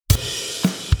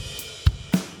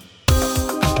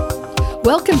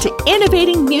Welcome to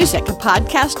Innovating Music, a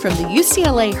podcast from the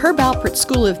UCLA Herb Alpert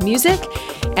School of Music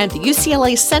and the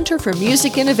UCLA Center for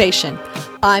Music Innovation.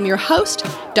 I'm your host,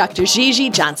 Dr. Gigi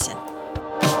Johnson.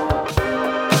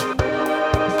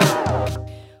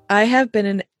 I have been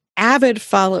an avid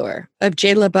follower of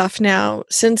Jay LaBeouf now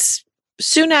since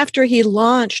soon after he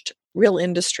launched Real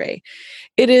Industry.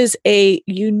 It is a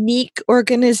unique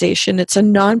organization. It's a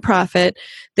nonprofit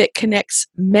that connects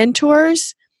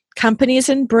mentors, companies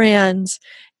and brands,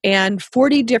 and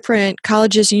 40 different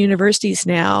colleges and universities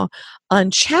now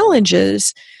on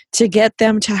challenges to get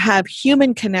them to have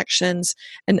human connections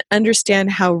and understand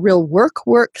how real work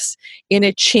works in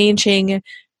a changing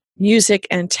music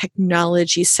and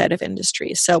technology set of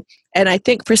industries. And I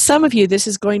think for some of you, this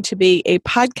is going to be a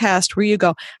podcast where you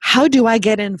go, how do I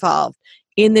get involved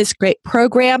in this great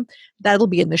program? That'll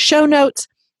be in the show notes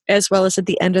as well as at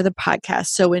the end of the podcast.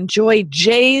 So enjoy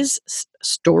Jay's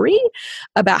story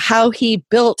about how he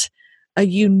built a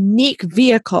unique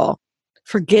vehicle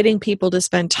for getting people to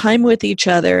spend time with each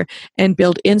other and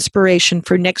build inspiration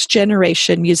for next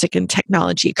generation music and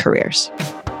technology careers.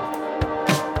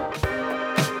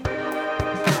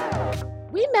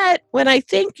 We met when I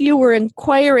think you were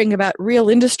inquiring about Real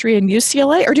Industry in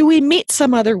UCLA, or do we meet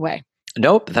some other way?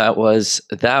 Nope, that was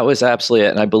absolutely it.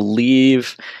 And I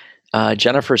believe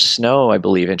Jennifer Snow,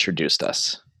 introduced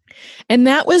us. And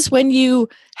that was when you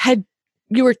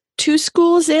were two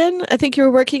schools in? I think you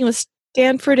were working with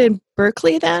Stanford and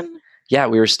Berkeley then? Yeah,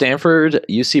 we were Stanford,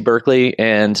 UC Berkeley,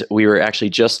 and we were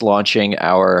actually just launching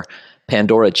our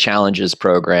Pandora Challenges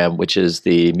program, which is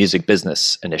the music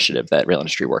business initiative that Real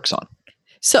Industry works on.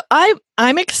 So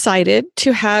I'm excited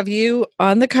to have you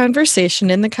in the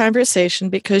conversation,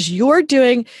 because you're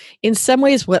doing in some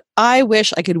ways what I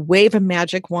wish I could wave a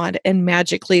magic wand and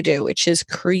magically do, which is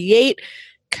create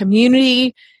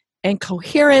community and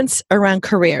coherence around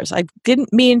careers. I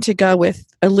didn't mean to go with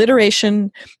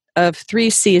alliteration of 3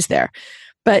 C's there,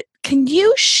 but can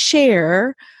you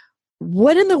share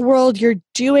what in the world you're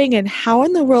doing and how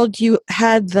in the world you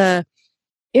had the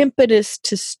impetus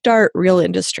to start Real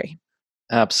Industry?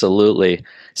 Absolutely.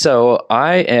 So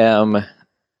I am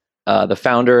the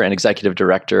founder and executive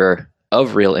director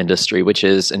of Real Industry, which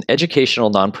is an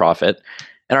educational nonprofit.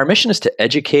 And our mission is to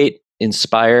educate,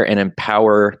 inspire, and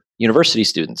empower university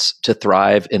students to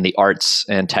thrive in the arts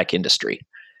and tech industry.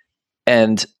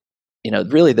 And,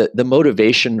 really the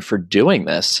motivation for doing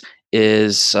this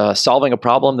is solving a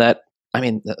problem that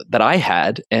I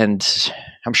had, and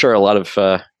I'm sure a lot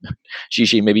of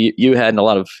Gigi, maybe you had, and a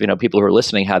lot of people who are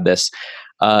listening had this.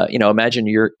 Imagine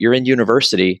you're in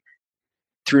university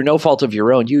through no fault of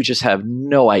your own. You just have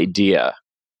no idea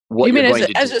what you you're mean going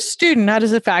to do. As a student, not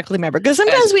as a faculty member, because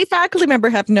sometimes we faculty member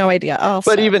have no idea.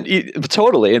 Also. But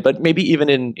totally, but maybe even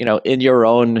in your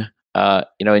own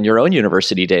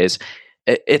university days,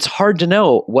 it's hard to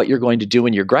know what you're going to do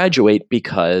when you graduate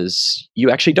because you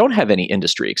actually don't have any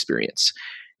industry experience.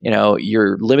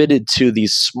 You're limited to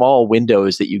these small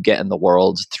windows that you get in the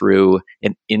world through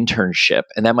an internship.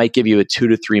 And that might give you a 2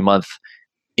 to 3 month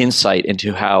insight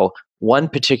into how one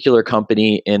particular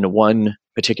company in one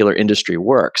particular industry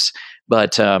works.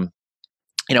 But, when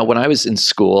I was in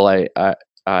school,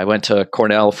 I went to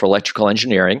Cornell for electrical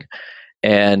engineering,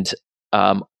 and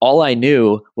all I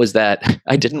knew was that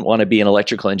I didn't want to be an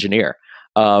electrical engineer.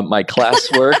 My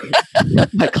classwork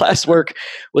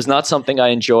was not something I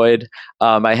enjoyed.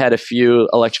 I had a few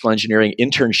electrical engineering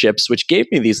internships, which gave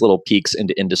me these little peeks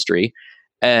into industry,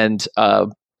 and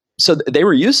so they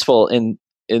were useful in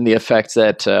the effect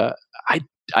that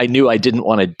I knew I didn't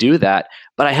want to do that,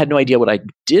 but I had no idea what I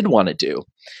did want to do.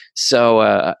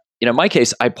 So in my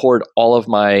case, I poured all of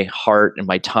my heart and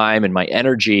my time and my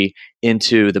energy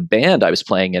into the band I was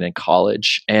playing in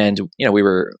college, and we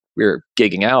were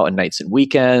gigging out on nights and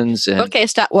weekends. And okay,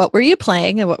 stop. What were you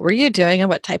playing, and what were you doing, and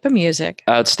what type of music?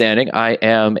 Outstanding. I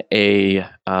am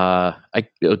I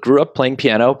grew up playing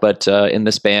piano, but in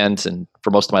this band, and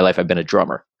for most of my life, I've been a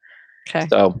drummer. Okay.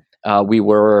 So we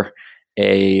were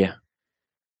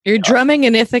You're drumming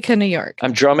in Ithaca, New York.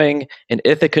 I'm drumming in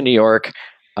Ithaca, New York.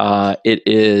 It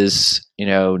is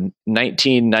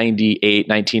 1998,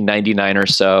 1999 or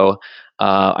so.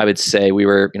 I would say we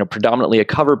were, predominantly a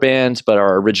cover band, but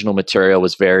our original material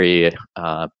was very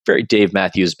Dave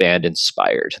Matthews Band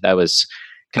inspired. That was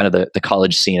kind of the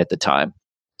college scene at the time.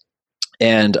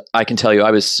 And I can tell you, I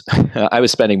was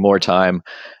spending more time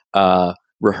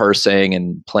rehearsing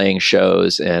and playing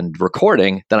shows and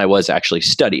recording than I was actually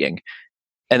studying.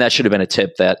 And that should have been a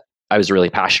tip that I was really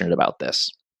passionate about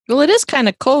this. Well, it is kind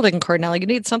of cold in Cornell. You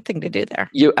need something to do there.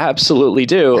 You absolutely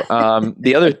do.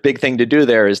 The other big thing to do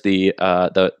there is the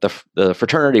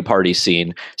fraternity party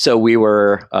scene. So we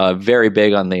were very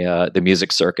big on the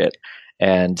music circuit,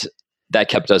 and that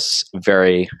kept us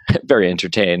very very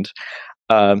entertained.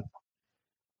 Um,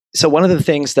 so one of the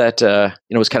things that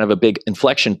was kind of a big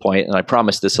inflection point, and I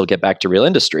promise this will get back to real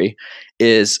industry,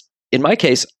 is in my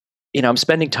case, I'm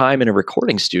spending time in a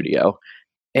recording studio.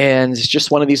 And it's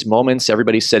just one of these moments,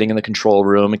 everybody's sitting in the control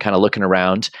room and kind of looking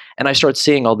around. And I start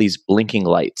seeing all these blinking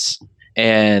lights.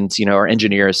 And, our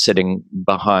engineer is sitting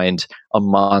behind a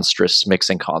monstrous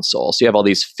mixing console. So you have all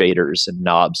these faders and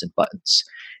knobs and buttons.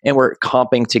 And we're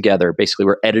comping together. Basically,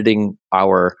 we're editing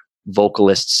our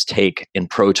vocalist's take in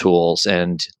Pro Tools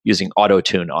and using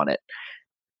Auto-Tune on it.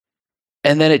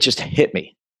 And then it just hit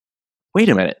me. Wait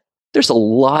a minute. There's a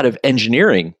lot of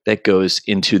engineering that goes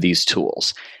into these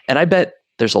tools. And I bet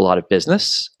there's a lot of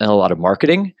business and a lot of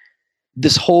marketing.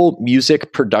 This whole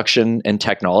music production and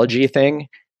technology thing,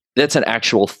 that's an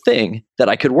actual thing that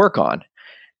I could work on.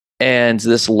 And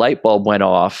this light bulb went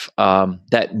off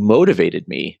that motivated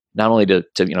me not only to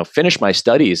finish my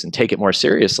studies and take it more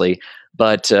seriously,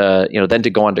 but then to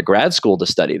go on to grad school to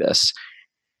study this.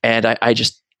 And I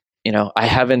just, I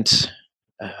haven't.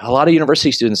 A lot of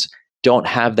university students don't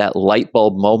have that light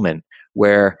bulb moment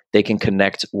where they can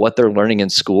connect what they're learning in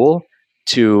school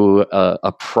to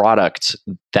a product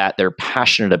that they're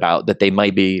passionate about, that they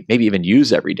might be maybe even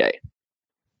use every day.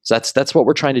 So that's what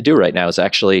we're trying to do right now, is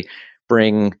actually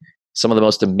bring some of the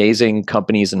most amazing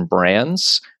companies and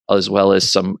brands, as well as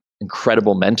some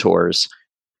incredible mentors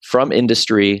from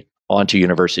industry onto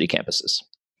university campuses.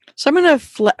 So I'm going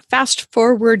to fast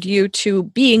forward you to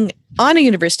being on a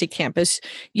university campus.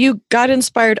 You got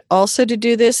inspired also to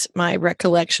do this, my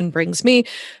recollection brings me,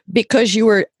 because you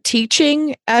were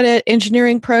teaching at an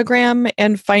engineering program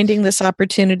and finding this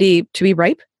opportunity to be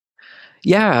ripe?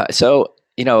 Yeah. So,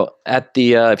 at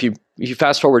the if you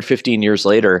fast forward 15 years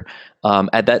later,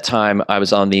 at that time I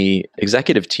was on the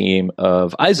executive team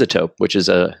of iZotope, which is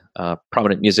a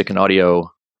prominent music and audio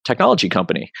technology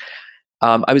company.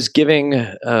 I was giving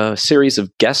a series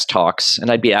of guest talks,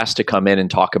 and I'd be asked to come in and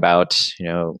talk about,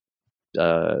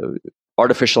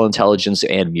 artificial intelligence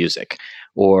and music,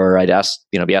 or I'd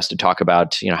be asked to talk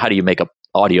about, how do you make an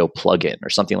audio plugin or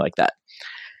something like that.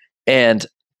 And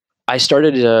I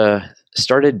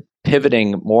started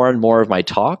pivoting more and more of my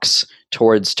talks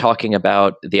towards talking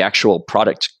about the actual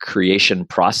product creation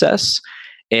process,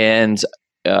 and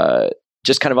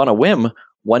just kind of on a whim.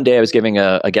 One day I was giving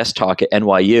a guest talk at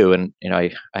NYU, and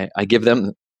I give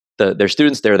them their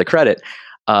students there the credit.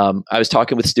 I was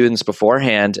talking with students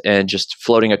beforehand and just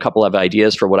floating a couple of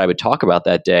ideas for what I would talk about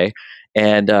that day.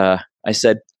 And I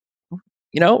said,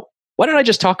 why don't I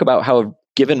just talk about how a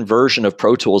given version of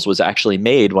Pro Tools was actually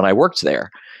made when I worked there?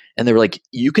 And they were like,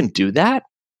 you can do that?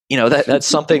 That's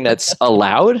something that's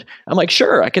allowed? I'm like,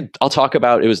 sure, I'll talk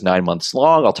about, it was 9 months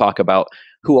long. I'll talk about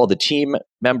who all the team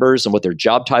members and what their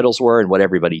job titles were and what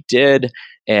everybody did.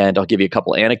 And I'll give you a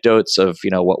couple anecdotes of,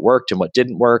 what worked and what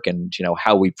didn't work, and,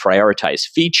 how we prioritize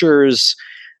features.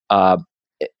 And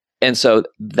so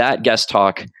that guest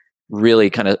talk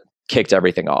really kind of kicked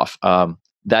everything off.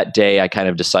 That day I kind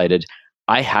of decided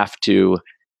I have to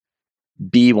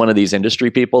be one of these industry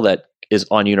people that is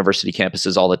on university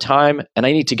campuses all the time. And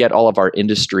I need to get all of our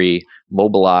industry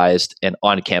mobilized and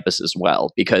on campus as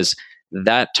well, because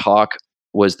that talk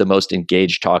was the most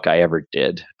engaged talk I ever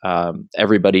did.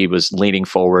 Everybody was leaning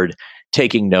forward,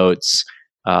 taking notes,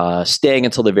 staying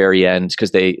until the very end,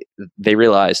 because they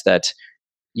realized that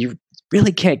you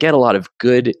really can't get a lot of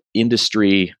good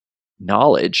industry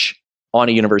knowledge on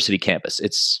a university campus.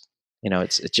 It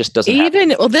just doesn't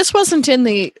happen. Well, this wasn't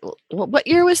in what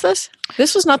year was this?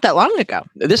 This was not that long ago.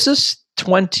 This is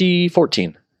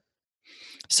 2014.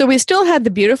 So we still had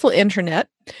the beautiful internet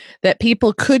that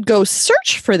people could go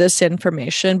search for this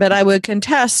information, but I would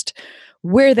contest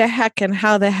where the heck and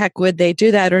how the heck would they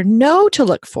do that or know to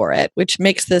look for it, which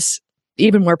makes this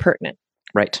even more pertinent.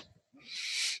 Right.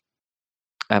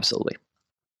 Absolutely.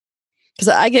 Because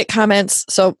I get comments.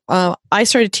 So I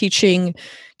started teaching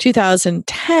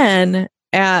 2010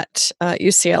 at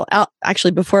UCLA.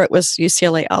 Actually, before it was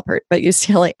UCLA Albert, but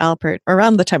UCLA Albert,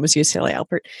 around the time it was UCLA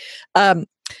Albert.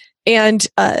 And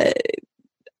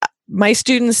my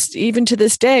students, even to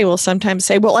this day, will sometimes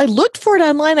say, well, I looked for it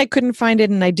online, I couldn't find it,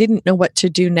 and I didn't know what to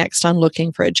do next on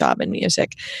looking for a job in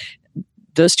music.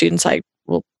 Those students, I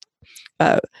will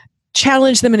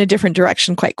challenge them in a different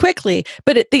direction quite quickly.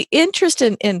 But the interest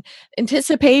in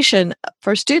anticipation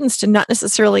for students to not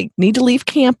necessarily need to leave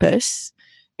campus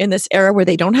in this era where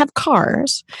they don't have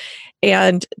cars,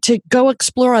 and to go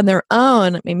explore on their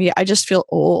own. Maybe I just feel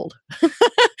old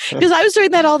because I was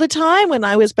doing that all the time when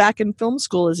I was back in film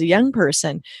school as a young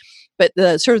person. But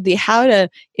the sort of the how to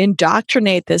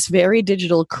indoctrinate this very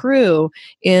digital crew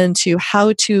into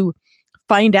how to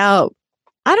find out,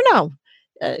 I don't know.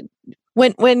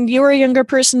 When you were a younger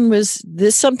person, was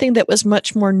this something that was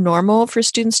much more normal for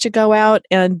students to go out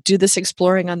and do this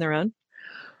exploring on their own?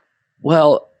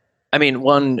 Well, I mean,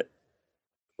 one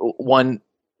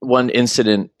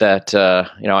incident that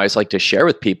I always like to share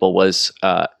with people was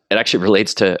it actually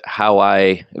relates to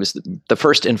it was the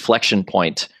first inflection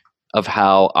point of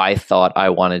how I thought I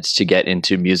wanted to get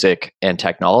into music and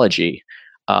technology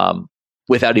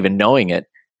without even knowing it.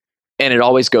 And it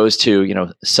always goes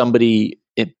to somebody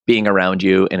being around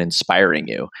you and inspiring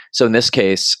you. So in this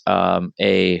case,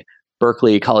 a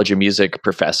Berklee College of Music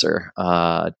professor,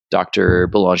 Dr.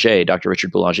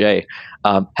 Richard Boulanger,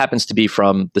 happens to be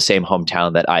from the same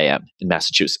hometown that I am in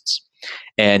Massachusetts.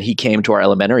 And he came to our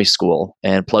elementary school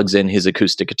and plugs in his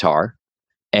acoustic guitar,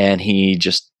 and he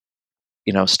just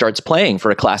starts playing for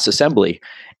a class assembly.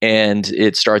 And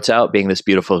it starts out being this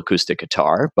beautiful acoustic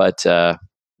guitar, but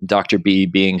Dr. B,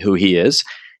 being who he is,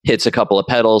 hits a couple of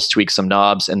pedals, tweaks some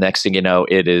knobs, and next thing you know,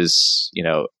 it is,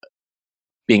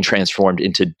 being transformed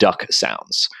into duck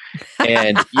sounds.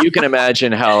 And you can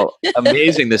imagine how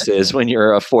amazing this is when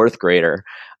you're a fourth grader,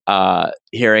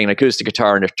 hearing an acoustic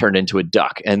guitar and it turned into a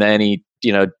duck. And then he,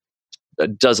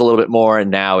 does a little bit more,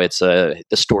 and now it's a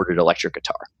distorted electric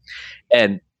guitar.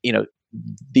 And,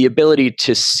 the ability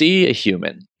to see a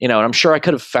human, and I'm sure I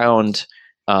could have found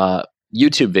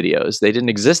YouTube videos. They didn't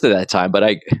exist at that time,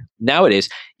 but nowadays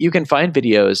you can find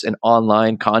videos and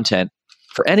online content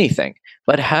for anything.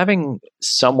 But having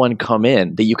someone come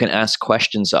in that you can ask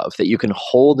questions of, that you can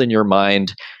hold in your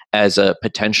mind as a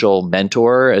potential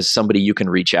mentor, as somebody you can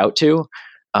reach out to,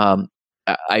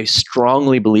 I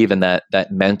strongly believe in that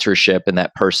mentorship and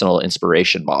that personal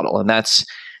inspiration model. And that's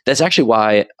actually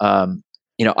why I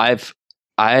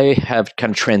have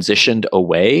kind of transitioned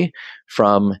away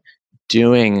from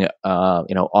doing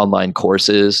online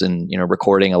courses and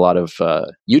recording a lot of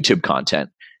YouTube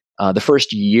content. The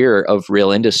first year of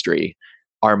Real Industry,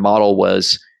 our model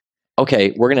was,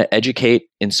 okay, we're going to educate,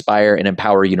 inspire, and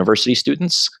empower university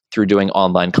students through doing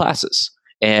online classes.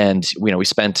 And we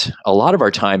spent a lot of our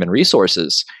time and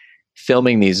resources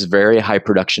filming these very high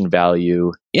production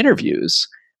value interviews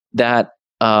that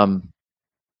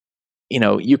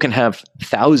you can have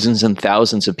thousands and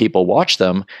thousands of people watch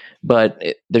them, but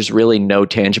there's really no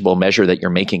tangible measure that you're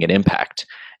making an impact.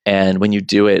 And when you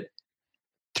do it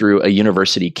through a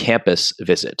university campus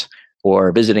visit,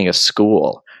 or visiting a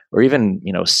school, or even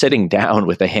sitting down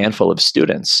with a handful of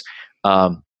students,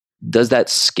 does that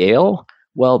scale?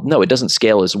 Well, no, it doesn't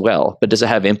scale as well. But does it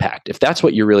have impact? If that's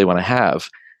what you really want to have,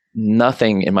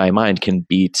 nothing in my mind can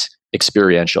beat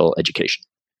experiential education.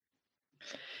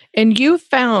 And you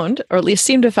found, or at least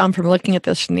seem to have found from looking at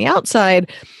this from the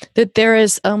outside, that there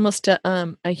is almost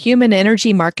a human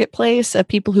energy marketplace of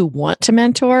people who want to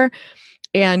mentor,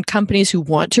 and companies who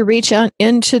want to reach out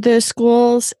into the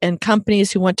schools, and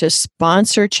companies who want to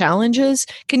sponsor challenges.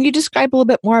 Can you describe a little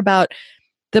bit more about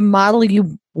the model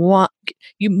you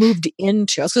moved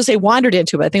into? I was going to say wandered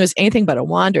into, but I think it was anything but a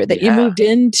wander that you moved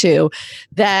into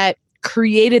that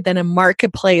created then a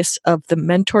marketplace of the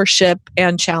mentorship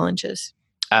and challenges.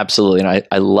 Absolutely. And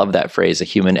I love that phrase, a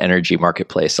human energy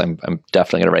marketplace. I'm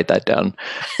definitely going to write that down.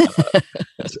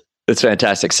 It's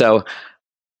fantastic. So,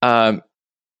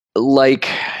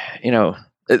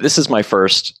 this is my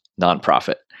first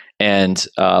nonprofit. And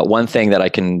one thing that I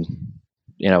can,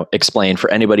 explain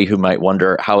for anybody who might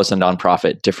wonder, how is a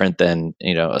nonprofit different than,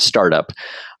 a startup?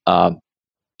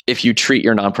 If you treat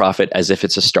your nonprofit as if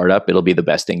it's a startup, it'll be the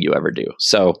best thing you ever do.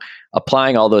 So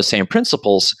applying all those same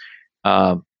principles,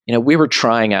 we were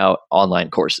trying out online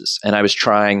courses, and I was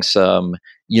trying some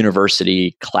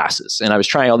university classes, and I was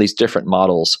trying all these different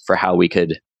models for how we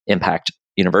could impact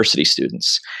university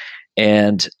students.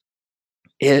 And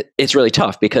it's really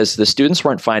tough because the students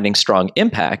weren't finding strong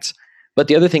impact. But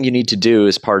the other thing you need to do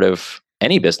as part of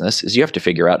any business is you have to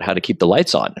figure out how to keep the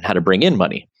lights on and how to bring in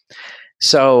money.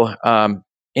 So,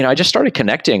 I just started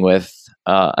connecting with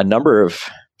a number of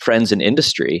friends in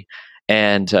industry,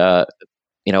 and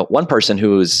one person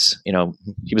who's,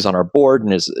 he was on our board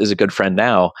and is a good friend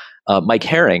now, Mike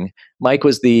Herring. Mike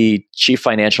was the chief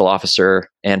financial officer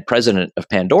and president of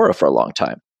Pandora for a long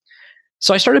time.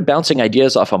 So I started bouncing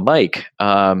ideas off of Mike,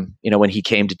 when he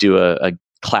came to do a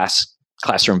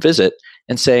classroom visit,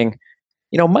 and saying,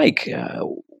 Mike,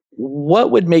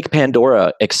 what would make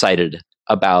Pandora excited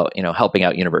about, helping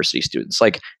out university students.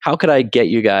 Like, how could I get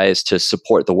you guys to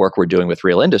support the work we're doing with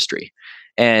Real Industry?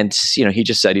 And, he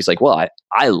just said, he's like, well,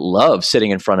 I love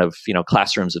sitting in front of,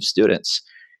 classrooms of students.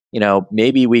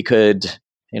 Maybe we could,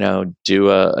 do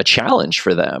a challenge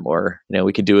for them, or,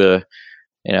 we could do a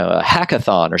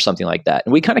hackathon or something like that.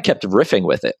 And we kind of kept riffing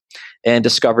with it and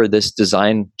discovered this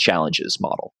design challenges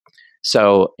model.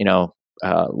 So,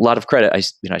 a lot of credit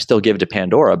I still give to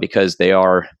Pandora, because they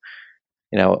are,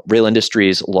 Real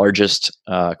Industry's largest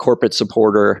corporate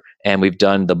supporter, and we've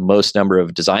done the most number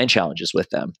of design challenges with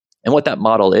them. And what that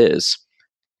model is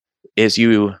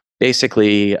you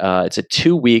basically, it's a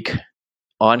 2-week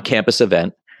on-campus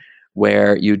event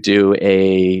where you do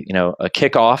a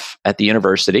kickoff at the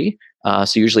university.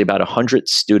 So usually about 100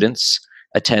 students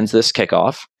attends this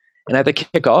kickoff, and at the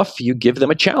kickoff, you give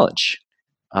them a challenge.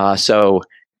 So,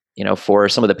 for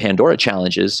some of the Pandora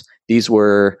challenges, these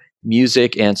were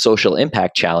music and social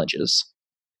impact challenges.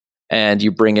 And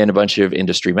you bring in a bunch of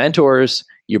industry mentors,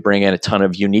 you bring in a ton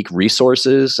of unique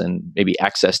resources and maybe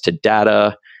access to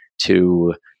data,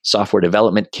 to software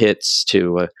development kits,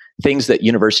 to things that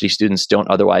university students don't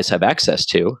otherwise have access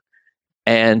to.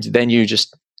 And then you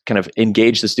just kind of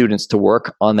engage the students to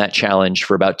work on that challenge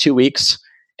for about 2 weeks,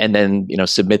 and then,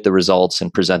 submit the results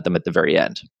and present them at the very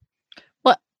end.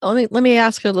 Well, let me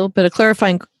ask a little bit of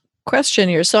clarifying question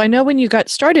here. So I know when you got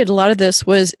started, a lot of this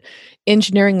was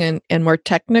engineering and more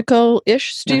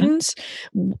technical-ish students.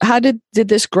 Mm-hmm. How did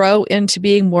this grow into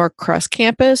being more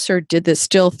cross-campus, or did this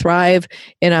still thrive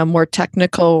in a more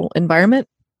technical environment?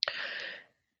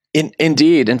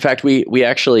 Indeed. In fact, we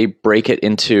actually break it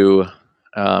into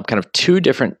kind of two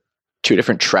different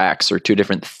tracks, or two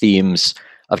different themes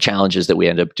of challenges that we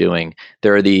end up doing.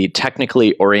 There are the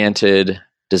technically oriented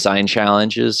design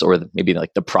challenges, or maybe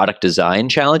like the product design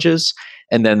challenges.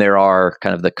 And then there are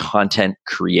kind of the content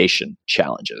creation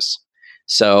challenges.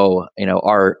 So,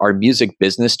 our music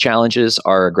business challenges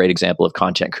are a great example of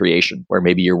content creation, where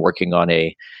maybe you're working on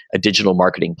a digital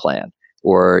marketing plan,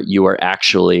 or you are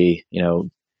actually,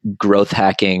 growth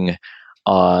hacking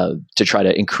to try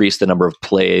to increase the number of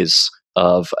plays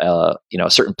of, a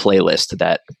certain playlist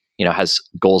that, has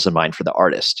goals in mind for the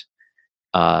artist.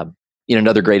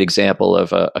 Another great example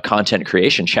of a content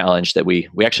creation challenge that we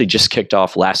actually just kicked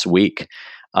off last week.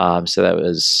 So that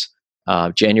was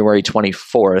January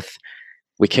 24th.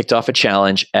 We kicked off a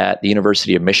challenge at the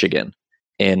University of Michigan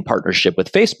in partnership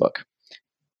with Facebook.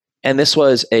 And this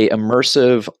was a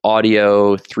immersive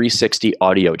audio 360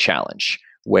 audio challenge,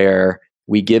 where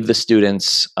we give the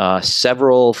students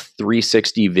several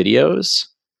 360 videos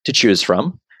to choose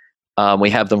from. We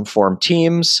have them form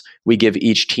teams. We give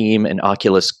each team an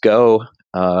Oculus Go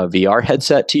VR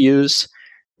headset to use.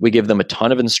 We give them a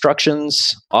ton of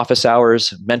instructions, office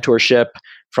hours, mentorship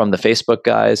from the Facebook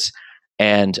guys.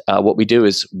 And what we do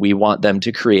is we want them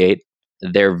to create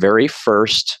their very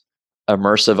first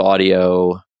immersive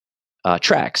audio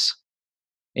tracks,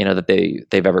 that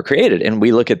they've ever created. And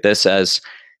we look at this as,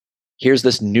 here's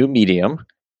this new medium.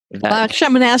 Actually,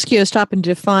 I'm going to ask you to stop and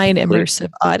define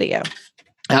immersive audio.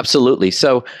 Absolutely.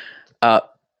 So,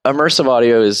 immersive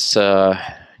audio is,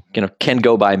 can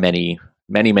go by many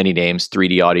names: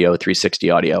 3D audio, 360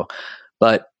 audio.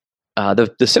 But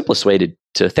the simplest way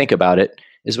to think about it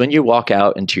is, when you walk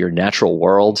out into your natural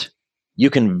world, you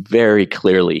can very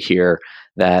clearly hear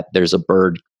that there's a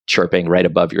bird chirping right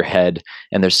above your head,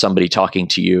 and there's somebody talking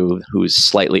to you who's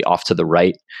slightly off to the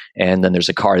right, and then there's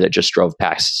a car that just drove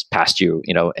past you,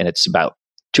 and it's about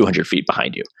 200 feet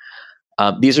behind you.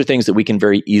 These are things that we can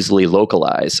very easily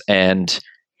localize. And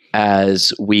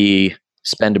as we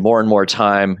spend more and more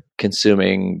time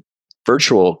consuming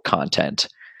virtual content,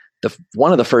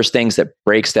 one of the first things that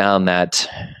breaks down that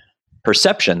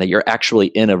perception that you're actually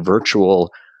in a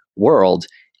virtual world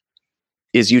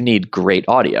is you need great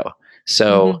audio.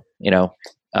 So,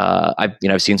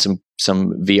 I've seen some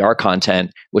VR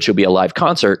content, which will be a live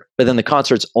concert, but then the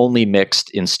concert's only mixed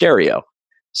in stereo.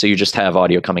 So you just have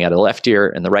audio coming out of the left ear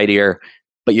and the right ear,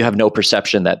 but you have no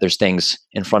perception that there's things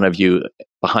in front of you,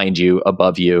 behind you,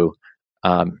 above you.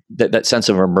 That sense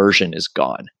of immersion is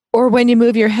gone. Or when you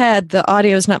move your head, the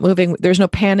audio is not moving. There's no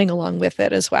panning along with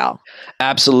it as well.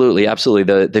 Absolutely.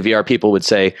 The VR people would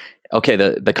say, okay,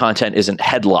 the content isn't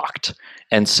headlocked.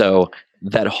 And so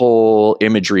that whole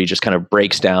imagery just kind of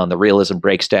breaks down, the realism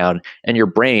breaks down, and your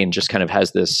brain just kind of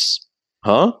has this,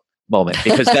 moment,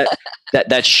 because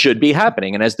that should be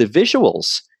happening. And as the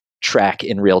visuals track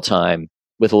in real time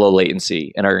with low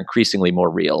latency and are increasingly more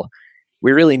real,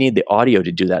 we really need the audio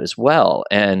to do that as well.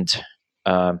 And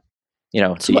so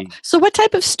what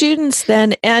type of students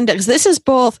then? And 'cause this is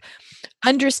both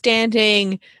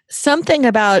understanding something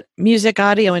about music,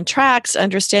 audio, and tracks,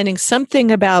 understanding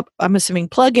something about, I'm assuming,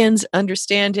 plugins, I'm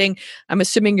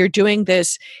assuming you're doing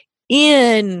this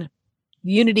in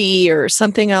Unity or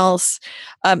something else.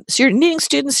 So you're needing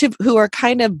students who are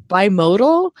kind of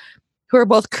bimodal, who are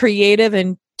both creative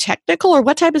and technical, or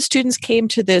what type of students came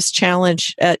to this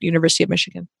challenge at University of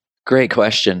Michigan? Great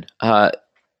question.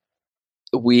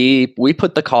 We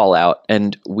put the call out,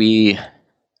 and we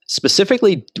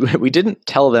specifically we didn't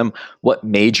tell them what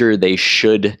major they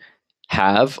should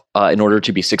have in order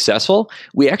to be successful.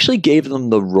 We actually gave them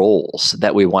the roles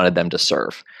that we wanted them to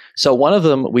serve. So one of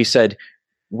them, we said,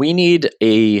 we need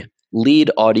a lead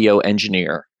audio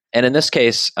engineer. And in this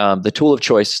case, the tool of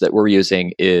choice that we're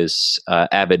using is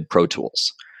Avid Pro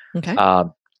Tools. Okay.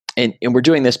 And we're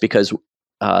doing this because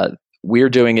we're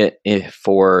doing it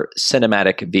for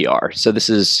cinematic VR. So this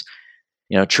is,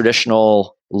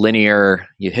 traditional linear.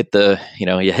 You hit the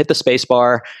space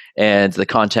bar, and the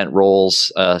content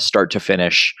rolls start to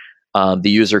finish. The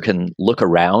user can look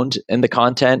around in the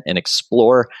content and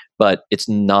explore, but it's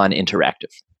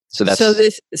non-interactive. So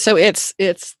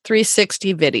it's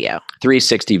 360 video.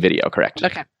 360 video, correct?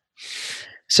 Okay.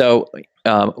 So we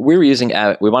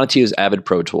wanted to use Avid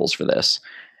Pro Tools for this,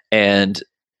 and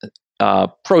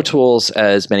Pro Tools,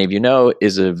 as many of you know,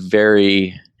 is a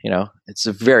very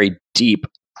deep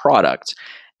product,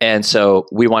 and so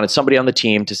we wanted somebody on the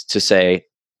team to say,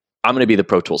 I'm going to be the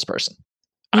Pro Tools person.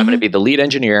 I'm going to be the lead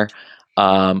engineer.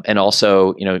 And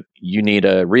also, you need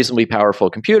a reasonably powerful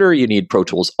computer. You need Pro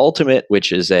Tools Ultimate,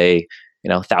 which is a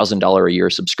 $1,000 a year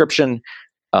subscription.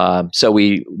 So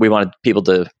we wanted people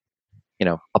to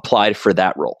apply for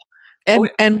that role.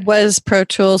 And was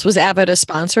Avid a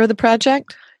sponsor of the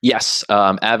project? Yes,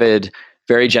 Avid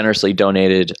very generously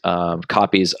donated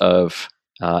copies of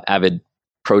Avid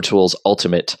Pro Tools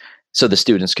Ultimate so the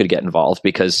students could get involved,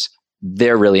 because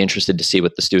they're really interested to see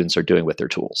what the students are doing with their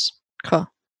tools. Cool.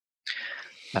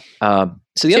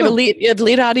 So you had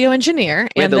lead audio engineer.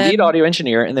 We had the lead audio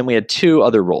engineer, and then we had two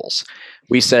other roles.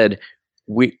 We said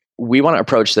we want to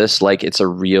approach this like it's a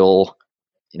real,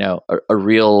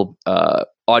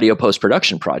 audio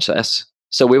post-production process.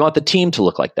 So we want the team to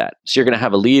look like that. So you're going to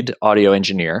have a lead audio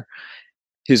engineer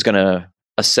who's going to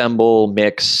assemble,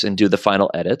 mix, and do the final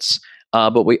edits.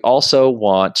 But we also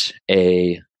want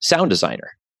a sound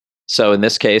designer. So in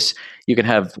this case, you can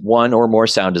have one or more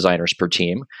sound designers per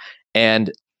team.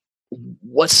 And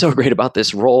what's so great about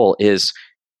this role is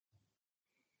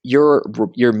your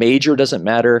major doesn't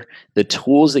matter. The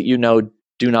tools that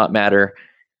do not matter.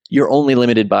 You're only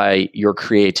limited by your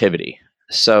creativity.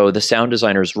 So the sound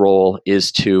designer's role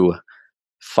is to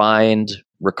find,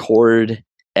 record,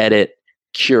 edit,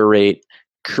 curate,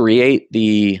 create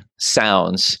the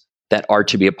sounds that are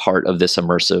to be a part of this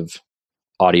immersive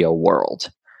audio world.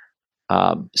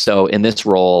 So in this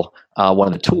role, one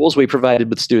of the tools we provided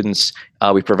with students,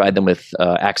 we provide them with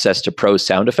access to Pro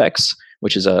Sound Effects,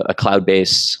 which is a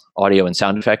cloud-based audio and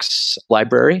sound effects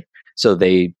library. So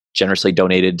they generously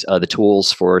donated the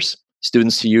tools for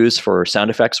students to use for sound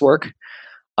effects work.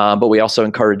 But we also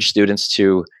encourage students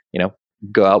to,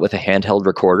 go out with a handheld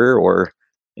recorder, or,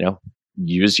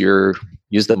 use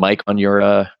the mic on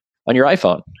your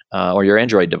iPhone or your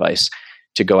Android device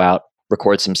to go out,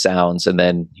 record some sounds, and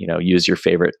then use your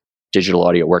favorite digital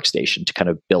audio workstation to kind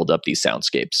of build up these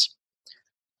soundscapes.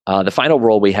 The final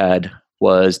role we had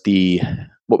was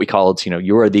what we called,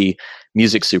 you are the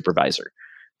music supervisor.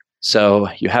 So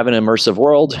you have an immersive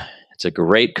world. It's a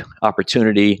great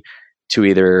opportunity to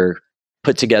either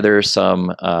put together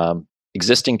some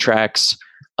existing tracks.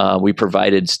 We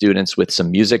provided students with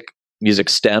some music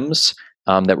stems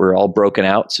that were all broken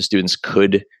out, so students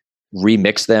could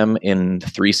remix them in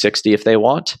 360 if they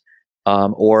want,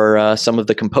 or some of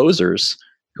the composers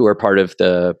who are part of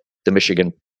the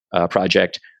Michigan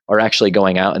project are actually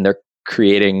going out and they're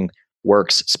creating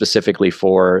works specifically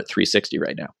for 360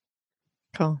 right now.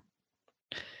 Cool.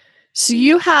 So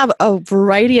you have a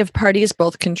variety of parties,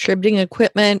 both contributing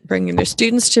equipment, bringing their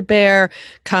students to bear,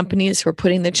 companies who are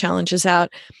putting the challenges out.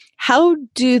 How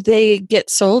do they get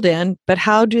sold in, but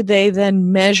how do they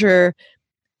then measure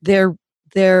their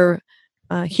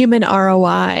human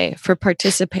ROI for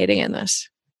participating in this?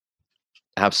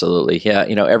 Absolutely. Yeah.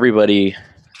 Everybody,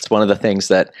 it's one of the things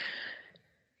that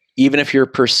even if you're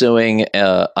pursuing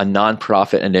a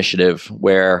nonprofit initiative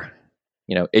where,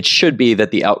 it should be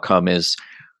that the outcome is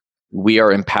we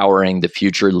are empowering the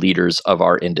future leaders of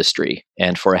our industry.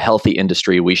 And for a healthy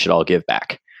industry, we should all give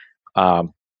back.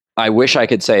 I wish I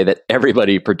could say that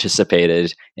everybody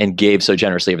participated and gave so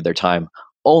generously of their time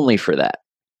only for that.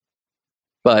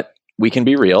 But we can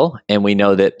be real, and we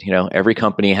know that every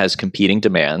company has competing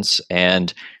demands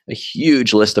and a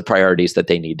huge list of priorities that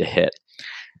they need to hit.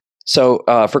 So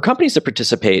for companies that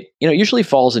participate, usually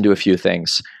falls into a few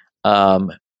things.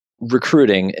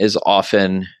 Recruiting is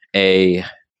often a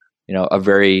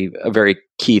very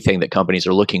key thing that companies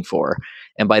are looking for,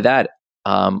 and by that,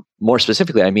 more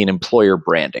specifically, I mean employer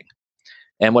branding.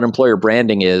 And what employer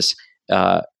branding is,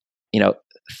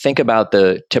 think about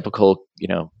the typical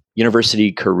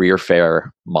university career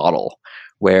fair model,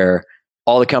 where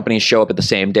all the companies show up at the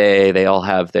same day. They all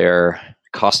have their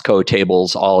Costco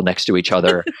tables all next to each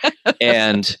other,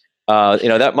 and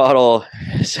that model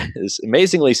is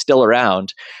amazingly still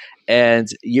around. And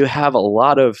you have a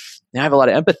lot of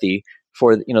empathy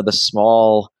for the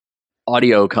small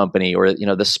audio company, or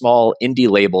the small indie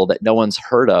label that no one's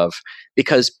heard of,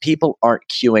 because people aren't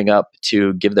queuing up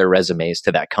to give their resumes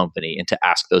to that company and to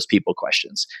ask those people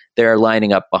questions. They're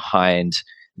lining up behind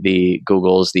the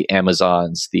Googles, the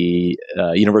Amazons, the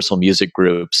Universal Music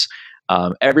Groups.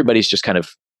 Everybody's just kind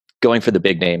of going for the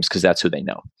big names because that's who they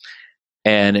know.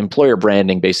 And employer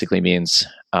branding basically means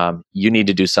you need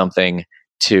to do something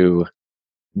to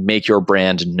make your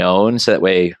brand known, so that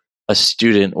way a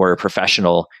student or a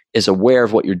professional is aware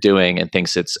of what you're doing and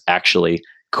thinks it's actually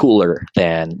cooler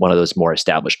than one of those more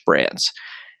established brands.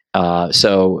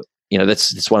 So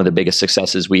that's one of the biggest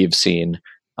successes we've seen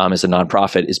as a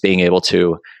nonprofit, is being able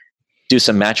to do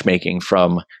some matchmaking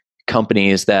from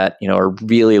companies that are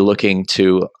really looking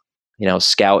to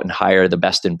scout and hire the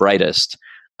best and brightest,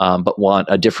 but want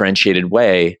a differentiated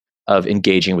way of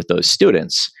engaging with those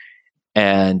students.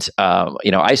 And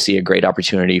I see a great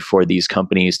opportunity for these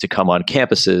companies to come on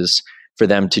campuses, for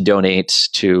them to donate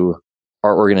to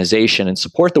our organization and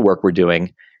support the work we're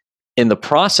doing. In the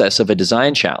process of a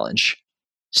design challenge,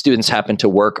 students happen to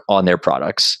work on their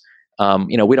products.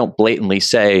 We don't blatantly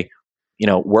say,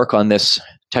 work on this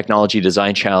technology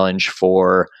design challenge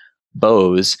for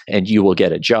Bose and you will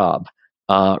get a job.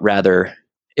 Rather,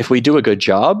 if we do a good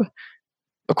job,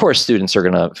 of course, students are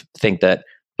going to think that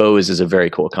Bose is a very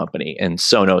cool company and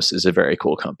Sonos is a very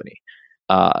cool company.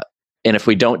 And if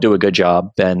we don't do a good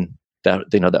job, then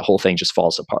that whole thing just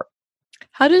falls apart.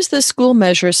 How does the school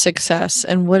measure success,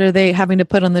 and what are they having to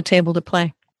put on the table to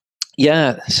play?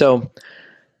 Yeah, so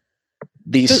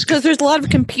because there's a lot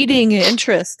of competing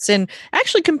interests and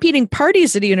actually competing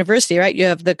parties at a university, right? You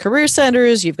have the career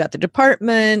centers, you've got the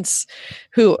departments,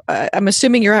 who I'm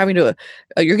assuming you're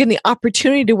getting the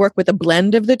opportunity to work with a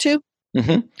blend of the two.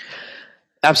 Mm-hmm.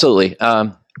 Absolutely.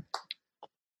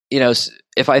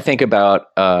 If I think about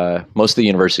most of the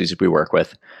universities we work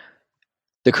with,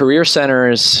 the career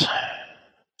centers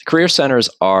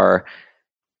are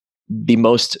the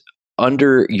most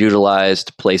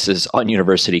underutilized places on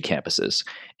university campuses.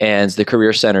 And the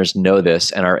career centers know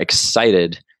this and are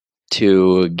excited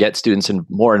to get students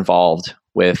more involved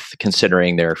with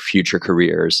considering their future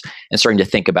careers and starting to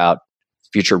think about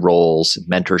future roles,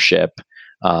 mentorship,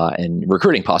 and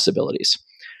recruiting possibilities.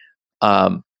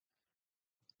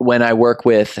 When I work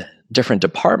with different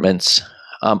departments,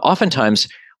 oftentimes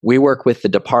we work with the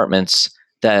departments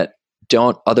that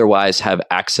don't otherwise have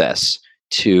access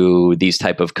to these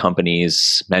type of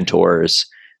companies, mentors,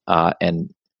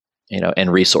 and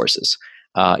resources.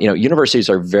 Universities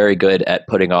are very good at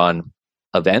putting on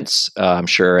events. I'm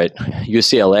sure at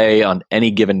UCLA on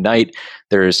any given night,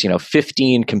 there's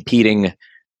 15 competing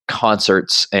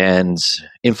concerts and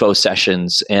info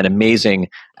sessions and amazing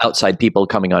outside people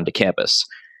coming onto campus.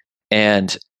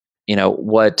 And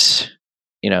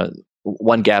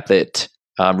one gap that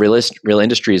Real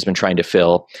Industry has been trying to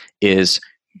fill is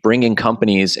bringing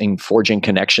companies and forging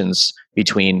connections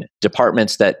between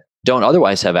departments that don't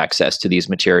otherwise have access to these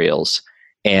materials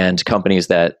and companies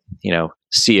that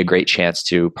see a great chance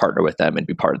to partner with them and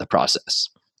be part of the process.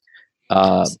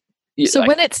 So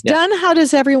when it's done, how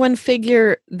does everyone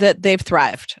figure that they've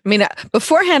thrived? I mean,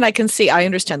 beforehand, I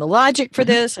understand the logic for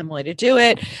this. I'm willing to do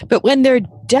it. But when they're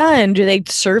done, do they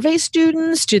survey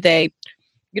students? Do they,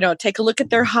 take a look at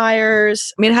their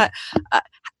hires? I mean,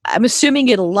 I'm assuming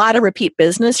you get a lot of repeat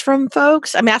business from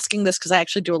folks. I'm asking this because I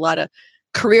actually do a lot of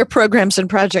career programs and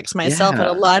projects myself. And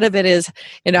a lot of it is,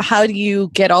 how do you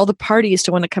get all the parties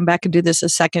to want to come back and do this a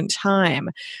second time?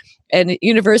 And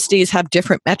universities have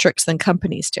different metrics than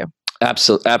companies do.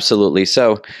 Absolutely.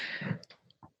 So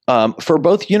for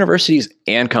both universities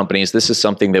and companies, this is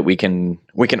something that we can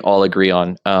all agree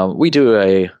on. We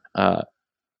do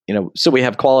so we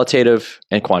have qualitative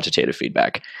and quantitative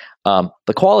feedback.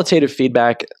 The qualitative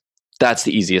feedback, that's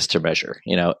the easiest to measure.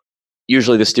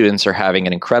 Usually the students are having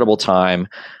an incredible time.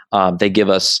 They give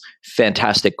us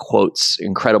fantastic quotes,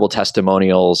 incredible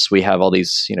testimonials. We have all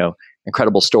these,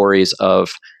 incredible stories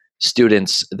of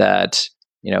students that,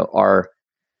 are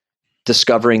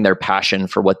discovering their passion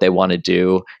for what they want to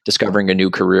do, discovering a new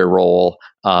career role,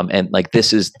 and like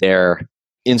this is their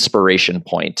inspiration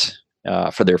point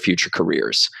for their future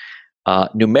careers.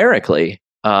 Numerically,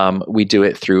 we do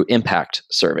it through impact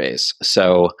surveys.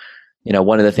 So,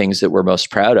 one of the things that we're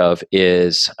most proud of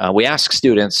is we ask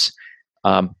students,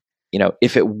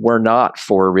 if it were not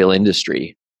for real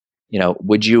industry,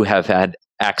 would you have had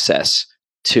access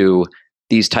to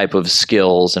these type of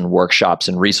skills and workshops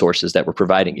and resources that we're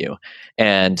providing you?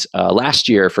 And last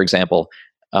year, for example,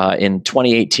 in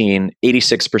 2018,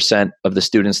 86% of the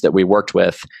students that we worked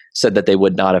with said that they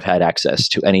would not have had access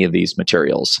to any of these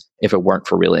materials if it weren't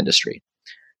for real industry.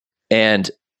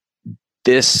 And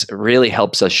this really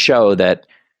helps us show that,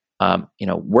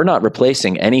 we're not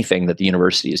replacing anything that the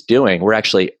university is doing. We're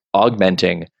actually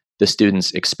augmenting the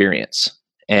students' experience.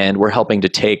 And we're helping to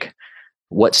take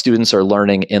what students are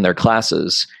learning in their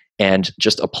classes and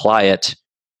just apply it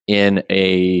in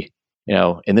a,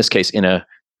 in this case, in a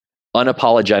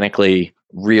unapologetically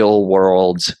real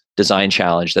world design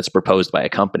challenge that's proposed by a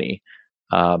company.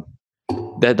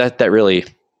 That really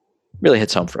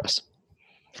hits home for us.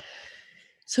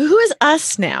 So who is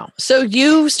us now? So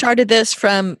you started this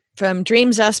from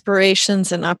dreams,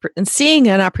 aspirations, and seeing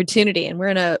an opportunity, and we're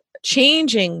in a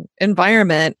changing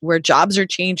environment where jobs are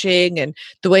changing and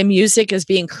the way music is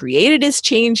being created is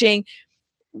changing.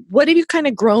 What have you kind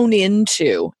of grown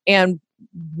into, and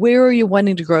where are you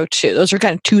wanting to grow to? Those are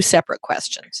kind of two separate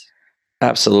questions.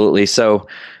 Absolutely. So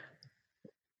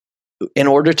in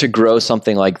order to grow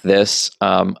something like this,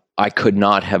 I could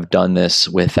not have done this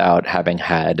without having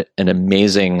had an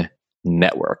amazing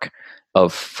network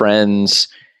of friends,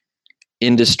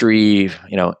 industry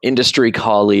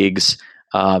colleagues,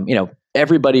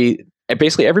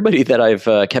 basically everybody that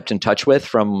I've kept in touch with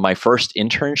from my first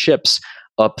internships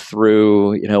up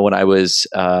through, when I was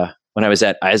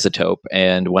at Isotope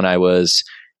and when I was,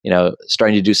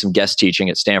 starting to do some guest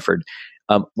teaching at Stanford.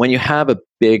 When you have a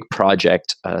big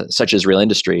project such as Real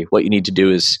Industry, what you need to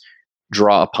do is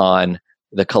draw upon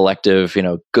the collective,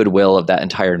 goodwill of that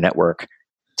entire network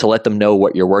to let them know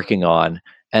what you're working on,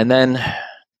 and then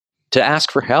to ask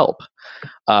for help.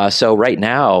 So right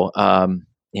now, I'm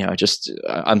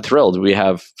thrilled. We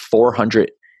have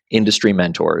 400 industry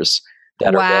mentors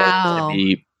that are going to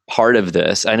be part of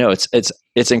this. I know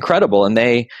it's incredible, and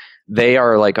they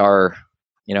are like our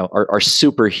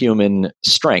superhuman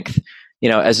strength.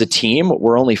 As a team,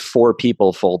 we're only 4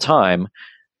 people full time,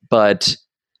 but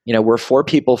we're 4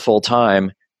 people full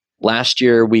time. Last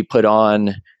year, we put on,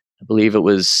 I believe it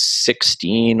was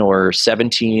 16 or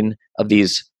 17 of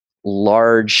these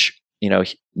large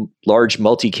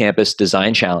multi-campus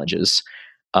design challenges.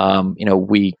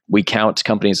 We count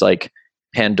companies like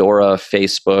Pandora,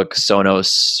 Facebook,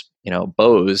 Sonos,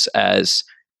 Bose as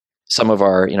some of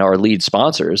our lead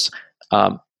sponsors.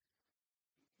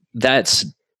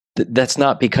 That's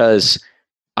not because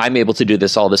I'm able to do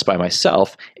all this by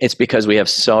myself. It's because we have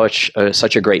such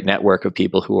a great network of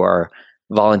people who are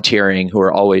volunteering, who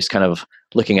are always kind of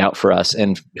looking out for us,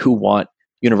 and who want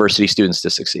university students to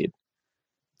succeed.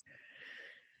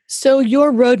 So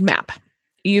your roadmap,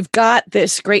 you've got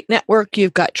this great network,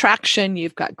 you've got traction,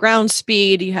 you've got ground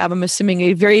speed, you have, I'm assuming,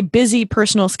 a very busy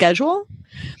personal schedule.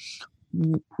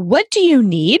 What do you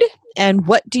need, and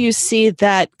what do you see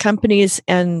that companies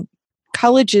and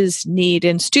colleges need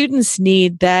and students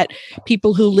need that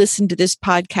people who listen to this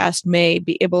podcast may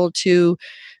be able to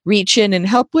reach in and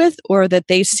help with, or that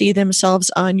they see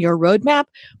themselves on your roadmap?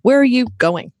 Where are you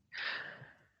going?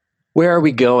 Where are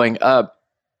we going?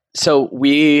 So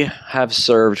we have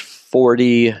served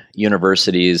 40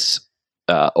 universities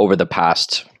over the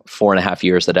past 4.5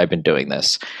 years that I've been doing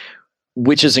this,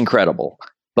 which is incredible.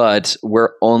 But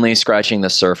we're only scratching the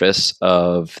surface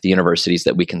of the universities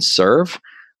that we can serve.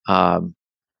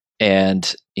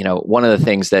 And one of the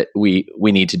things that we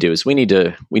need to do is we need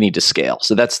to scale.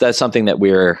 So that's something that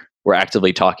we're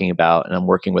actively talking about, and I'm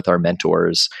working with our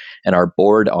mentors and our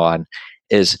board on,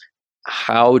 is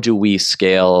how do we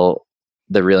scale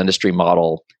the Real Industry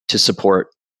model to support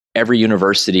every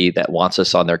university that wants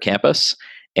us on their campus,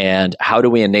 and how do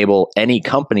we enable any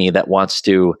company that wants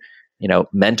to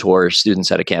mentor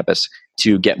students at a campus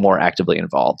to get more actively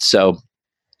involved. So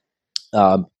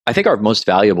I think our most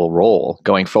valuable role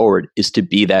going forward is to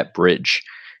be that bridge,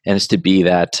 and is to be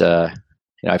that,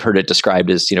 I've heard it described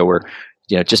as, we're,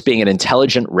 just being an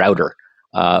intelligent router.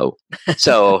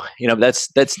 So, that's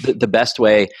the best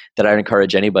way that I'd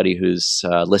encourage anybody who's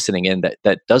listening in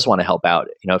that does want to help out.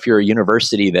 If you're a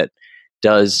university that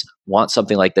does want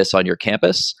something like this on your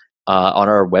campus, On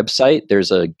our website,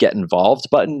 there's a Get Involved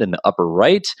button in the upper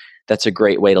right. That's a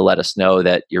great way to let us know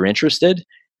that you're interested,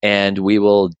 and we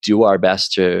will do our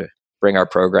best to bring our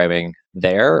programming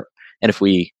there. And if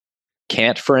we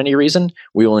can't for any reason,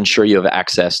 we will ensure you have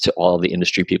access to all of the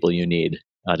industry people you need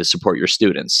to support your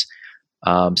students.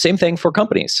 Same thing for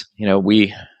companies.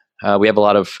 We have a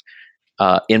lot of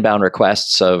inbound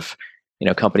requests of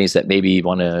companies that maybe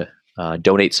want to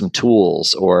donate some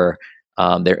tools, or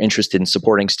they're interested in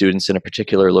supporting students in a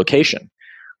particular location.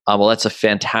 Well, that's a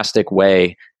fantastic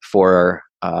way for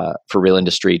Real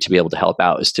Industry to be able to help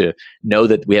out, is to know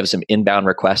that we have some inbound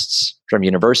requests from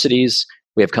universities.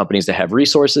 We have companies that have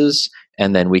resources,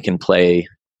 and then we can play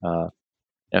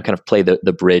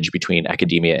the bridge between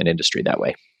academia and industry that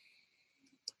way.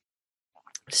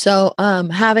 So,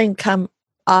 having come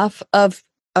off of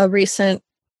a recent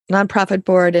nonprofit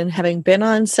board and having been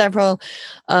on several,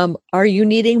 are you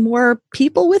needing more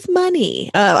people with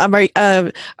money? Are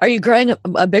you growing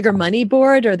a bigger money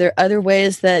board? Are there other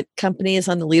ways that companies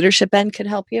on the leadership end could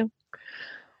help you?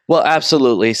 Well,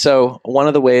 absolutely. So one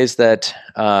of the ways that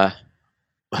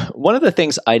one of the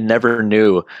things I never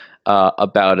knew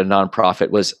about a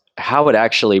nonprofit was how it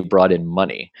actually brought in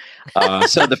money.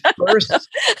 So the first,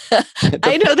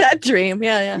 I know that dream.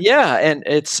 Yeah. Yeah, and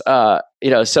it's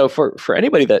so for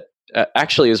anybody that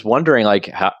actually is wondering, like,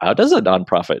 how does a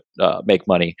nonprofit make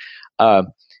money? The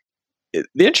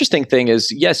interesting thing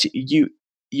is, yes, you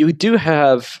do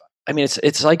have. I mean,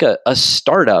 it's like a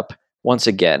startup once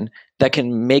again that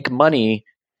can make money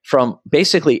from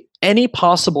basically any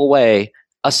possible way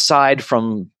aside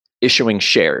from issuing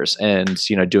shares and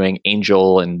doing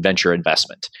angel and venture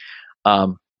investment.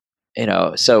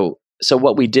 So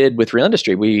what we did with Real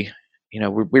Industry, we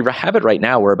have it right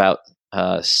now. We're about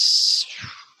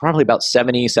probably about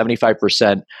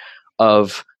 75%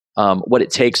 of what it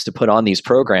takes to put on these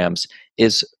programs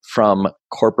is from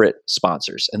corporate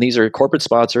sponsors, and these are corporate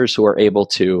sponsors who are able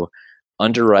to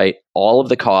underwrite all of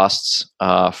the costs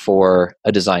for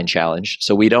a design challenge.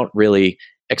 So we don't really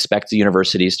expect the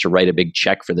universities to write a big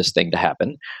check for this thing to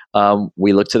happen.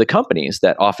 We look to the companies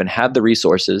that often have the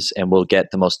resources and will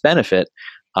get the most benefit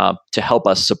to help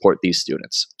us support these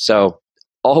students. So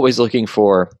always looking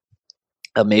for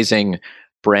amazing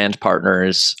brand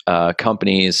partners,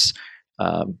 companies,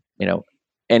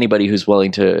 anybody who's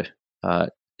willing to,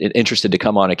 interested to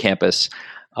come on a campus.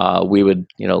 We would,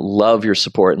 love your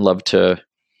support and love to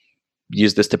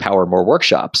use this to power more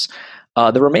workshops.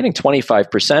 The remaining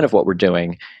 25% of what we're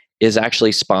doing is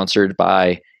actually sponsored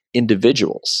by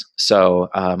individuals. So,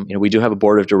 we do have a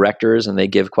board of directors, and they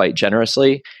give quite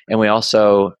generously. And we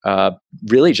also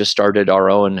really just started our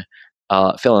own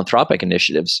philanthropic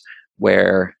initiatives,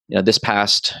 where this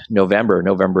past November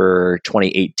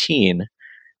 2018,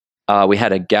 we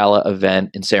had a gala event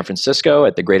in San Francisco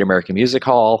at the Great American Music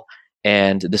Hall,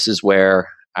 and this is where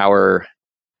our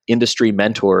industry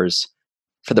mentors,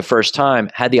 for the first time,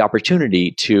 had the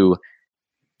opportunity to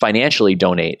financially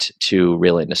donate to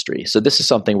Real Industry. So this is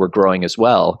something we're growing as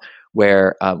well,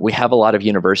 where we have a lot of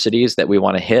universities that we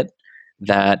want to hit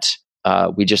that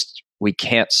we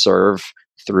can't serve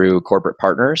through corporate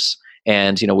partners.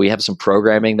 And we have some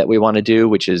programming that we want to do,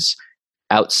 which is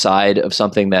outside of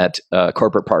something that a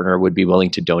corporate partner would be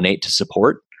willing to donate to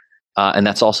support. And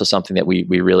that's also something that we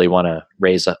really want to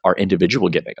raise our individual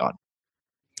giving on.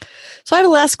 So I have a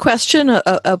last question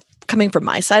of coming from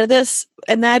my side of this,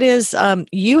 and that is,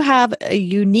 you have a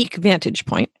unique vantage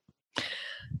point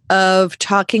of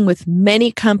talking with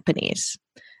many companies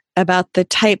about the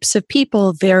types of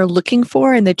people they're looking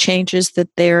for and the changes that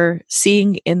they're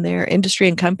seeing in their industry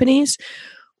and companies.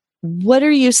 What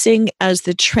are you seeing as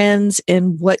the trends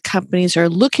in what companies are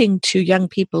looking to young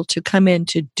people to come in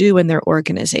to do in their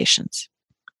organizations?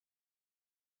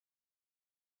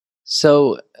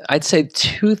 So I'd say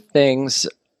two things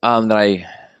that I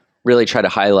really try to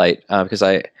highlight because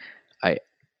I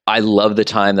love the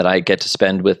time that I get to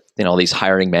spend with these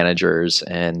hiring managers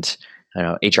and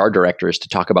HR directors to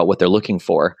talk about what they're looking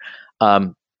for.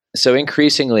 So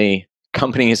increasingly,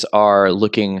 companies are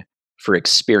looking for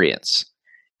experience,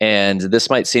 and this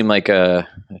might seem like a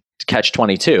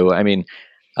catch-22. I mean,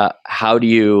 how do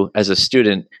you, as a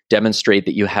student, demonstrate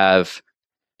that you have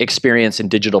experience in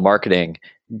digital marketing,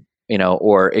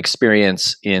 or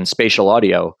experience in spatial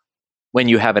audio when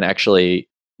you haven't actually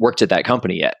worked at that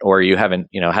company yet, or you haven't,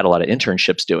 had a lot of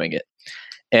internships doing it?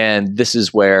 And this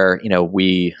is where,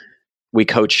 we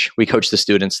coach the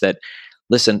students that,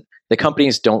 listen, the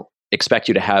companies don't expect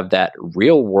you to have that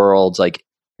real world, like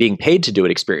being paid to do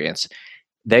it experience.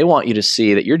 They want you to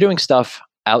see that you're doing stuff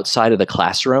outside of the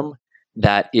classroom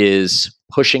that is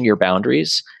pushing your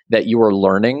boundaries, that you are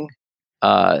learning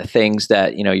things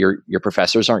that your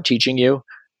professors aren't teaching you.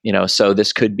 So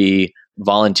this could be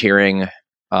volunteering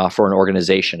for an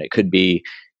organization. It could be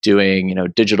doing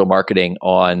digital marketing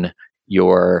on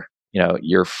your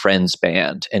friend's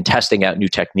band and testing out new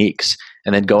techniques,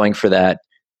 and then going for that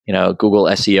Google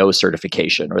SEO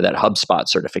certification or that HubSpot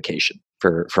certification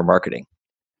for marketing.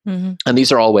 Mm-hmm. And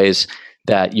these are all ways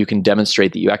that you can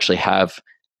demonstrate that you actually have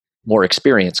more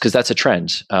experience, because that's a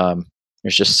trend.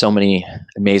 There's just so many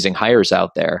amazing hires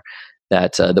out there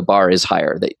that the bar is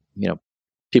higher. That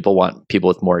people want people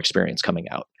with more experience coming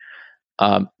out.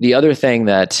 The other thing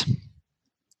that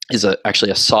is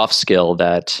actually a soft skill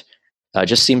that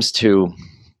just seems to,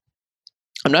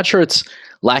 I'm not sure it's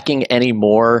lacking any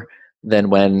more than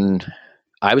when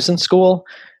I was in school,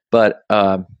 but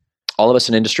all of us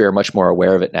in industry are much more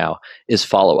aware of it now, is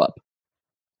follow-up.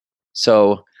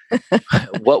 So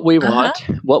what we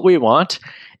want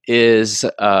is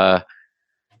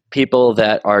people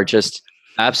that are just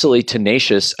absolutely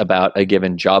tenacious about a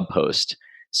given job post.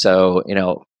 So,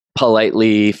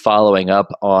 politely following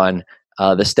up on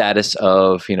the status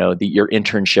of, your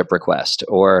internship request,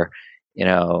 or,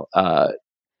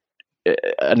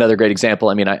 another great example.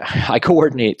 I mean, I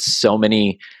coordinate so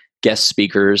many guest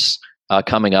speakers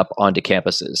coming up onto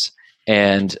campuses,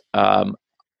 and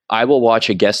I will watch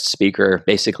a guest speaker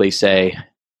basically say,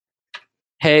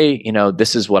 hey,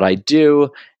 this is what I do.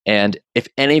 And if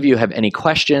any of you have any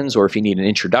questions, or if you need an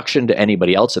introduction to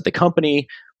anybody else at the company,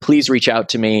 please reach out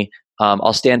to me.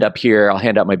 I'll stand up here. I'll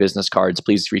hand out my business cards.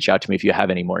 Please reach out to me if you have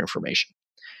any more information.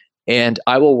 And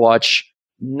I will watch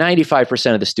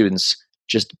 95% of the students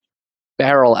just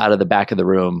barrel out of the back of the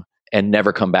room and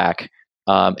never come back.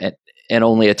 And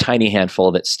only a tiny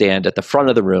handful that stand at the front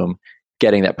of the room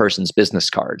getting that person's business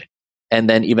card. And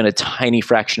then even a tiny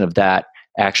fraction of that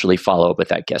actually follow up with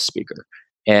that guest speaker.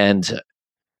 And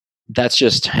that's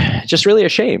just really a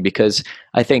shame, because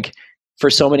I think for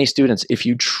so many students, if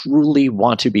you truly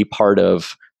want to be part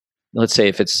of, let's say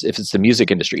if it's the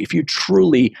music industry, if you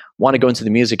truly want to go into the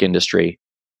music industry,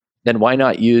 then why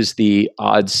not use the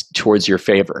odds towards your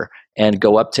favor and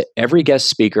go up to every guest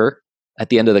speaker at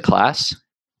the end of the class,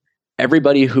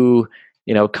 everybody who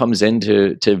comes in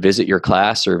to visit your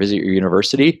class or visit your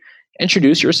university,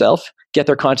 introduce yourself, get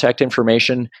their contact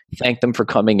information, thank them for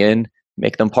coming in,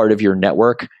 make them part of your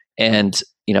network. And,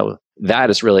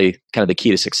 that is really kind of the key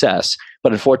to success.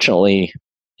 But unfortunately,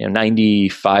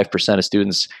 95% of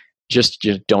students just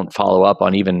don't follow up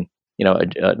on even,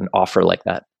 an offer like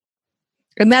that.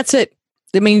 And that's it.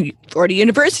 I mean, 40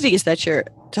 universities that you're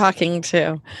talking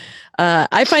to.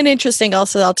 I find interesting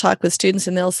also, I'll talk with students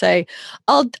and they'll say,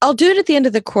 I'll do it at the end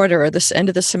of the quarter or the end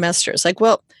of the semester. It's like,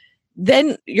 well,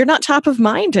 then you're not top of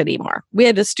mind anymore. We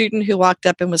had a student who walked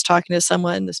up and was talking to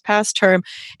someone this past term,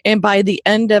 and by the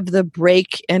end of the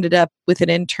break ended up with an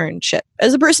internship,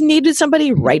 as the person needed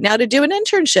somebody right now to do an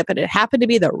internship, and it happened to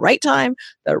be the right time,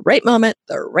 the right moment,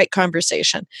 the right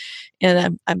conversation.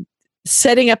 And I'm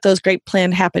setting up those great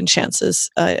planned happen chances.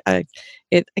 I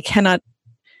cannot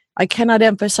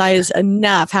emphasize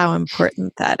enough how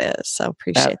important that is. So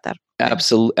appreciate that.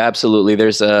 Absolutely.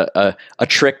 There's a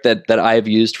trick that I've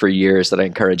used for years that I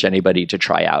encourage anybody to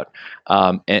try out,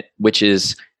 which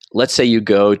is, let's say you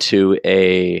go to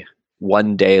a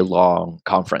 1 day long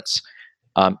conference.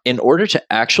 In order to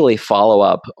actually follow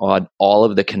up on all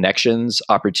of the connections,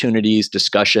 opportunities,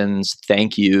 discussions,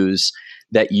 thank yous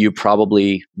that you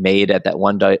probably made at that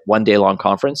 1 day long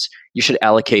conference, you should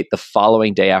allocate the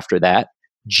following day after that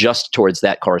just towards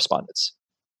that correspondence.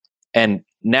 And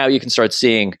now you can start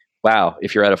seeing, wow,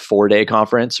 if you're at a 4 day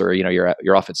conference, or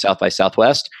you're off at South by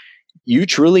Southwest, you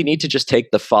truly need to just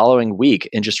take the following week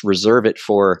and just reserve it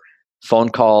for phone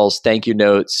calls, thank you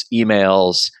notes,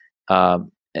 emails.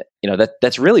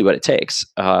 That's really what it takes.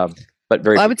 But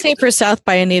I would say for South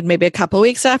by, I need maybe a couple of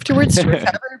weeks afterwards to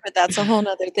recover, but that's a whole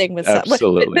other thing with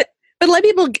Absolutely. But let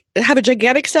people have a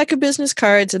gigantic stack of business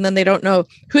cards, and then they don't know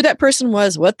who that person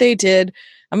was, what they did.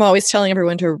 I'm always telling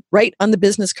everyone to write on the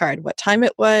business card what time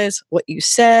it was, what you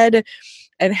said,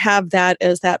 and have that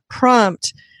as that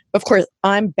prompt. Of course,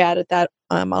 I'm bad at that.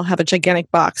 I'll have a gigantic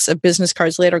box of business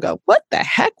cards later. Go, what the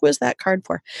heck was that card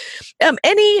for?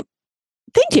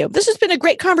 Thank you. This has been a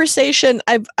great conversation.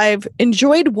 I've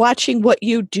enjoyed watching what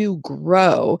you do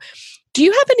grow. Do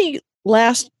you have any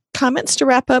last comments to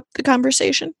wrap up the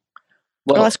conversation?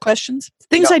 Or last questions?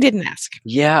 Things I didn't ask.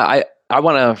 Yeah, I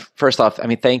want to, first off,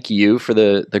 thank you for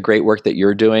the great work that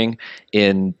you're doing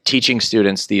in teaching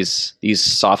students these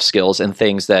soft skills and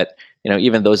things that,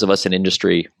 even those of us in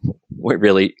industry,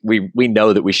 we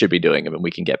know that we should be doing them and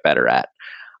we can get better at.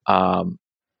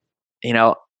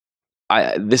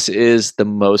 This is the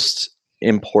most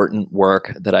important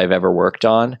work that I've ever worked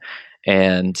on.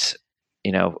 And,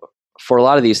 for a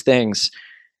lot of these things,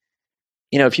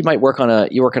 if you might work on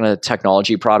a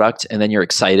technology product and then you're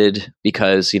excited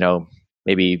because,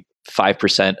 maybe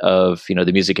 5% of,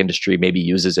 the music industry maybe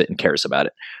uses it and cares about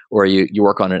it. Or you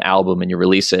work on an album and you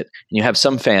release it and you have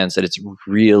some fans that it's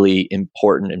really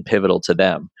important and pivotal to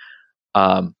them.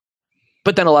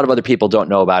 But then a lot of other people don't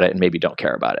know about it and maybe don't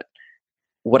care about it.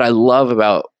 What I love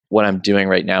about what I'm doing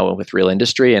right now with Real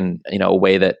Industry, and a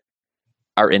way that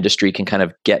our industry can kind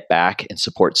of get back and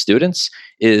support students,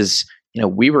 is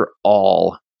we were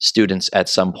all students at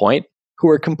some point who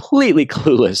were completely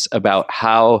clueless about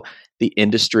how the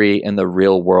industry and the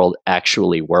real world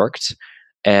actually worked.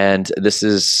 And this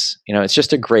is, it's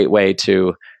just a great way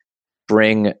to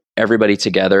bring everybody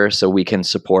together so we can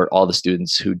support all the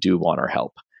students who do want our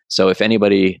help. So if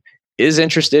anybody is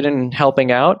interested in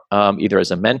helping out, either as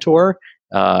a mentor,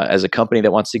 as a company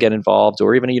that wants to get involved,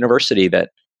 or even a university that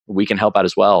we can help out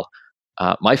as well,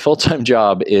 my full-time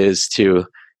job is to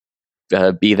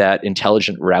be that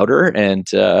intelligent router and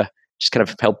just kind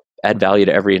of help add value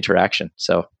to every interaction.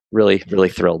 So really, really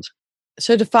thrilled.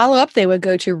 So to follow up, they would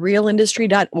go to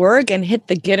realindustry.org and hit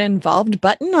the Get Involved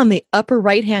button on the upper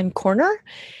right-hand corner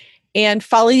and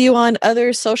follow you on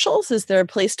other socials. Is there a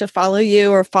place to follow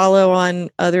you or follow on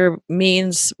other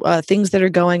means, things that are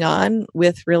going on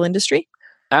with Real Industry?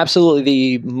 Absolutely.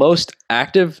 The most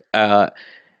active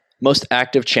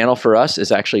channel for us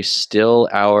is actually still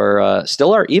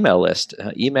our email list.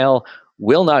 Email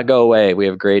will not go away. We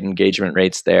have great engagement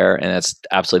rates there, and that's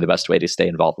absolutely the best way to stay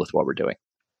involved with what we're doing.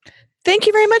 Thank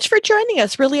you very much for joining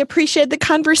us. Really appreciate the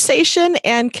conversation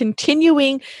and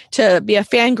continuing to be a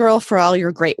fangirl for all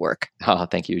your great work. Oh,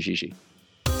 thank you, Gigi.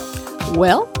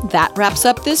 Well, that wraps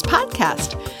up this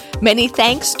podcast. Many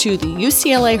thanks to the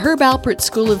UCLA Herb Alpert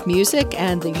School of Music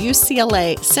and the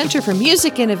UCLA Center for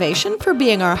Music Innovation for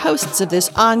being our hosts of this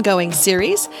ongoing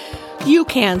series. You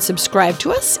can subscribe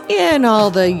to us in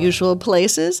all the usual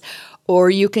places,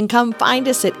 or you can come find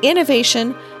us at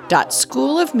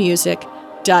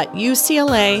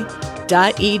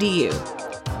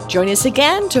innovation.schoolofmusic.ucla.edu. Join us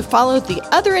again to follow the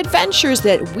other adventures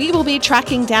that we will be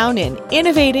tracking down in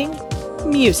innovating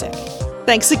music.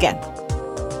 Thanks again.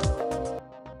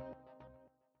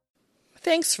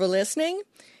 Thanks for listening.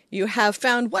 You have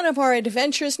found one of our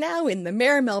adventures now in the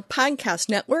Merrimel Podcast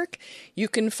Network. You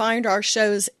can find our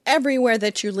shows everywhere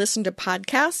that you listen to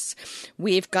podcasts.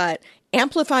 We've got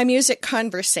Amplify Music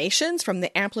Conversations from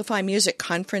the Amplify Music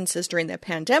conferences during the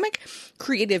pandemic,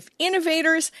 Creative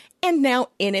Innovators, and now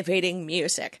Innovating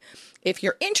Music. If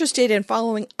you're interested in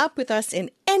following up with us in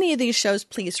any of these shows,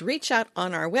 please reach out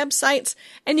on our websites,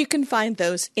 and you can find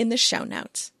those in the show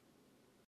notes.